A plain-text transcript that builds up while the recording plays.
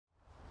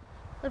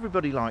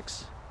Everybody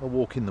likes a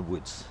walk in the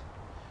woods,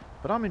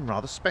 but I'm in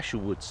rather special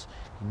woods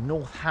in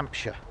North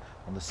Hampshire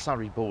on the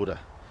Surrey border,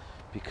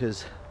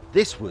 because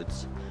this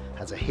woods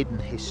has a hidden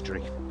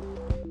history.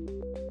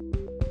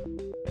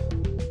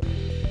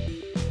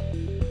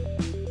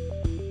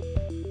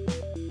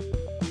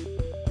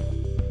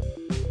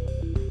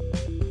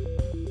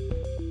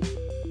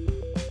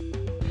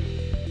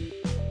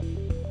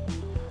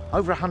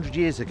 Over 100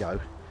 years ago,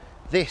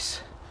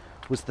 this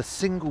was the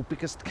single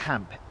biggest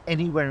camp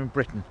anywhere in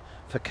Britain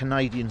for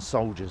Canadian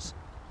soldiers.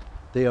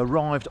 They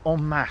arrived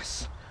en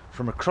masse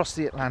from across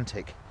the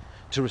Atlantic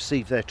to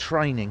receive their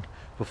training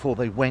before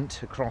they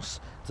went across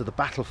to the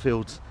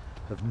battlefields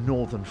of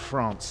northern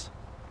France.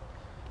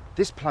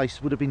 This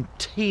place would have been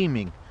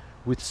teeming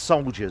with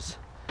soldiers,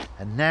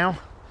 and now,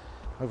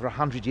 over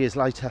 100 years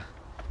later,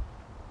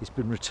 it's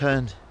been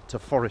returned to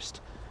forest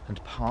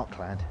and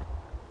parkland.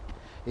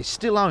 It's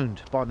still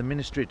owned by the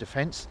Ministry of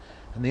Defence,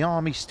 and the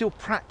Army still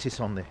practice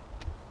on there.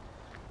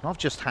 And I've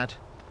just had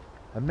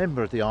a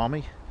member of the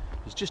Army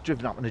who's just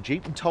driven up in a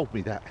Jeep and told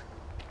me that.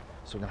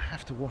 So I'm going to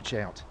have to watch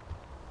out.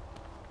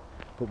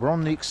 But we're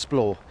on the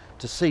explore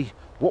to see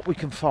what we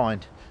can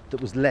find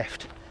that was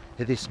left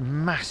of this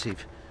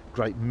massive,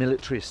 great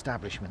military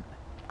establishment.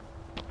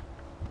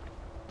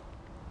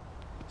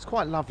 It's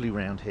quite lovely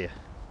round here.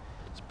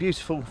 It's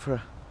beautiful for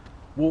a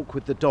walk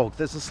with the dog.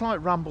 There's a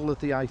slight rumble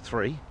of the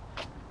A3,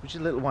 which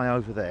is a little way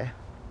over there,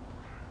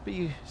 but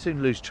you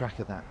soon lose track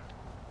of that.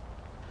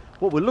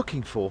 What we're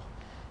looking for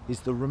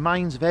is the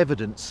remains of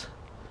evidence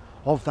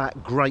of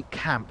that great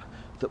camp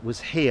that was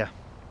here.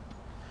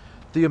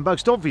 The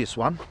most obvious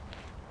one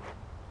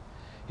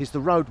is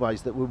the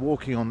roadways that we're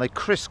walking on. They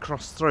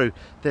crisscross through,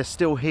 they're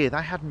still here,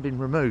 they hadn't been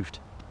removed.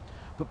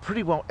 But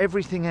pretty well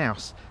everything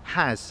else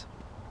has.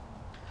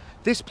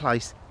 This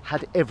place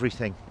had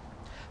everything.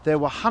 There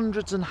were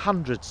hundreds and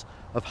hundreds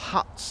of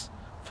huts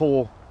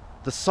for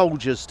the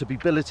soldiers to be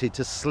billeted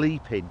to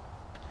sleep in.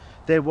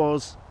 There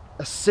was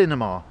a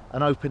cinema,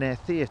 an open-air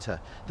theatre.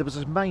 There was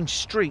a main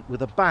street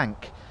with a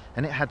bank,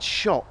 and it had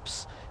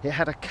shops, it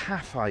had a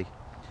cafe.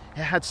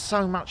 It had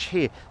so much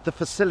here, the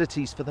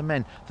facilities for the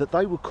men, that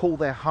they would call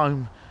their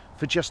home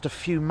for just a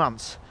few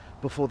months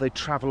before they'd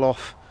travel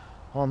off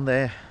on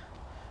their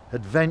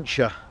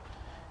adventure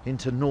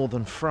into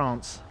northern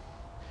France.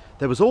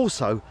 There was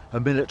also a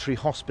military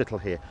hospital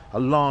here, a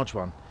large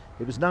one.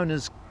 It was known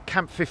as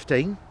Camp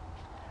 15,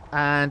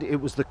 and it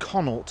was the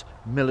Connaught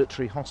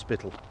Military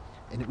Hospital,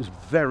 and it was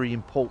very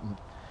important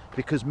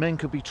because men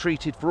could be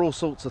treated for all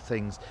sorts of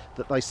things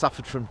that they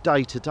suffered from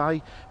day to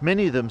day.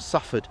 Many of them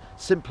suffered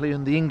simply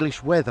in the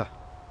English weather,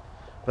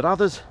 but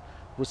others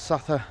would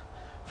suffer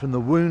from the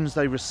wounds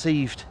they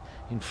received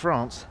in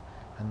France,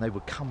 and they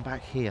would come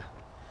back here.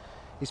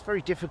 It's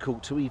very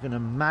difficult to even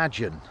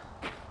imagine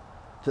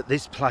that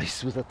this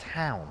place was a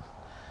town,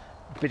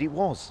 but it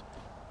was.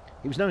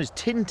 It was known as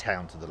Tin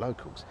Town to the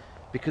locals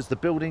because the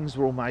buildings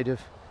were all made of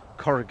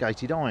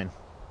corrugated iron.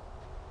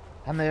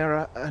 And there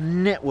are a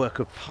network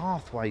of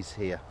pathways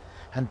here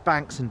and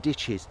banks and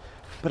ditches.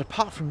 But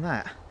apart from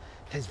that,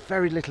 there's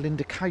very little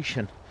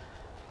indication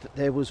that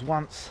there was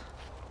once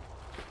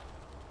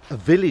a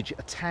village,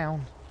 a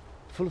town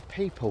full of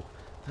people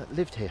that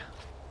lived here.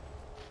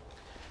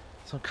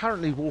 So I'm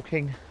currently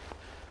walking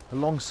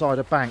alongside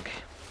a bank,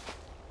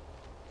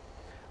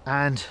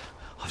 and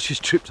I've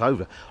just tripped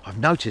over. I've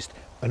noticed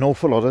an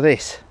awful lot of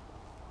this.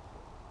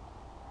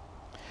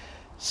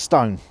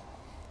 Stone.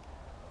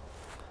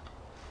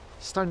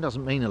 Stone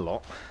doesn't mean a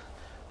lot,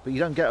 but you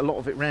don't get a lot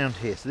of it round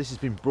here, so this has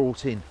been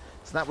brought in.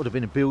 So that would have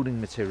been a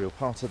building material,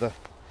 part of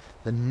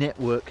the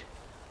network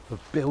of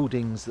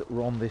buildings that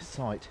were on this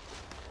site,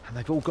 and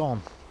they've all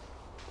gone.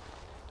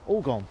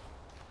 All gone.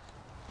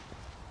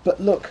 But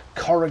look,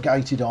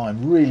 corrugated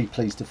iron, really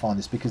pleased to find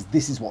this because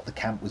this is what the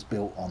camp was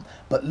built on.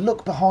 But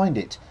look behind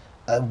it,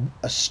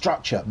 a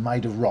structure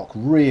made of rock,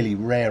 really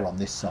rare on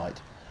this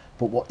site.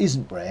 But what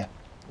isn't rare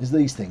is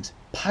these things,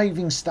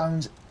 paving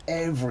stones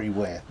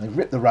everywhere. They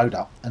ripped the road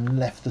up and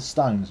left the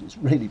stones. It's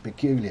really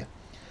peculiar.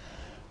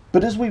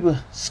 But as we were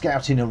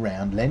scouting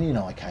around, Lenny and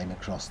I came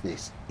across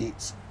this.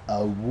 It's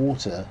a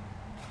water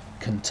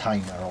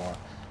container or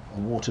a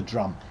water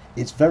drum.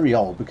 It's very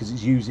old because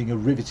it's using a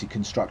riveted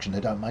construction. They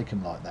don't make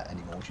them like that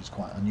anymore, which is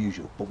quite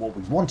unusual. But what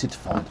we wanted to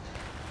find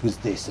was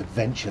this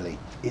eventually.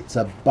 It's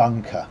a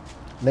bunker.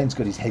 Len's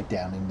got his head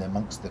down in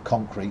amongst the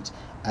concrete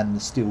and the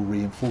steel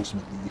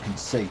reinforcement that you can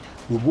see.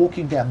 We're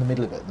walking down the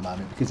middle of it at the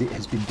moment because it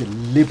has been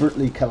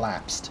deliberately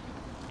collapsed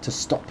to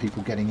stop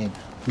people getting in.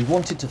 We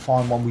wanted to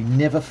find one, we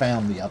never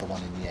found the other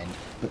one in the end,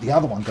 but the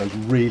other one goes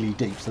really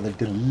deep, so they've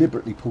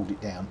deliberately pulled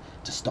it down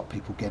to stop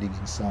people getting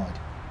inside.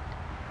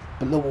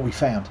 But look what we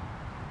found.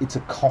 It's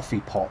a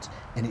coffee pot,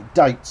 and it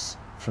dates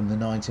from the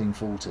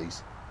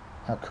 1940s.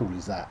 How cool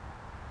is that?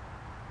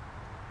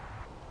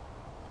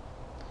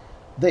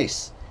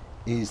 This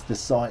is the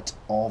site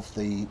of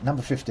the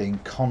number 15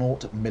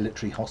 Connaught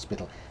Military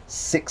Hospital.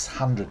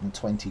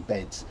 620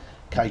 beds,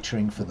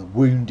 catering for the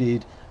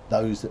wounded,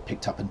 those that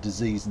picked up a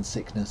disease and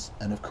sickness,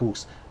 and of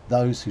course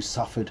those who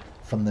suffered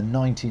from the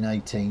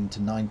 1918 to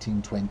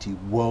 1920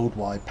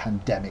 worldwide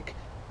pandemic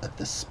of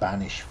the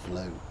Spanish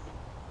flu.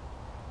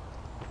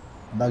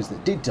 And those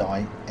that did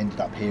die ended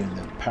up here in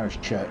the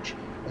parish church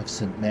of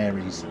St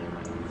Mary's.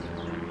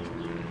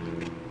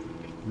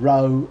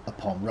 Row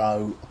upon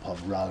row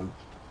upon row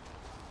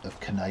of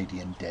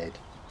Canadian dead.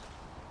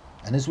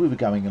 And as we were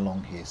going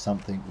along here,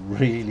 something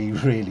really,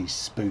 really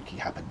spooky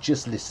happened.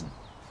 Just listen.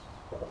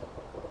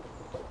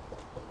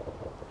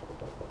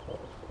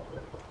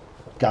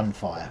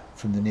 Gunfire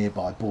from the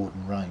nearby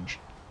Borden Range.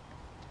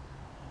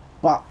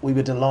 But we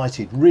were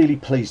delighted, really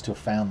pleased to have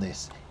found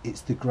this.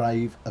 It's the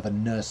grave of a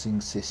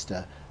nursing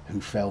sister who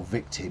fell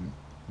victim,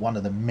 one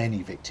of the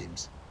many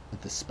victims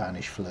of the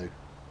Spanish flu.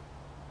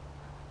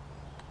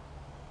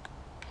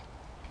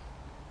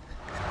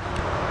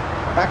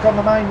 Back on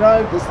the main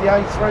road, there's the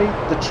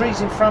A3. The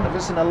trees in front of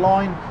us in a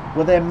line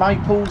were their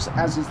maples,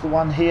 as is the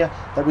one here.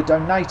 They were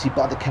donated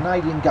by the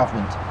Canadian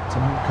government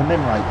to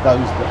commemorate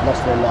those that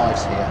lost their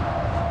lives here.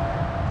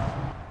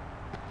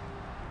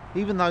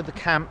 Even though the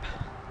camp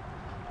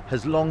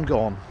has long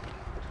gone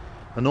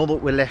and all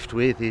that we're left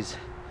with is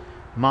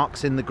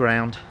marks in the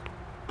ground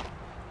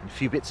and a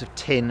few bits of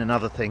tin and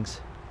other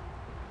things,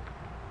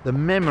 the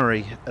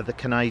memory of the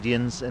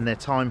Canadians and their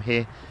time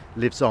here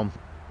lives on.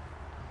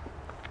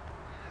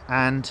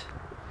 And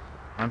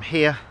I'm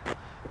here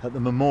at the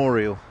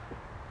memorial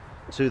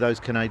to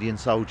those Canadian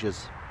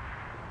soldiers.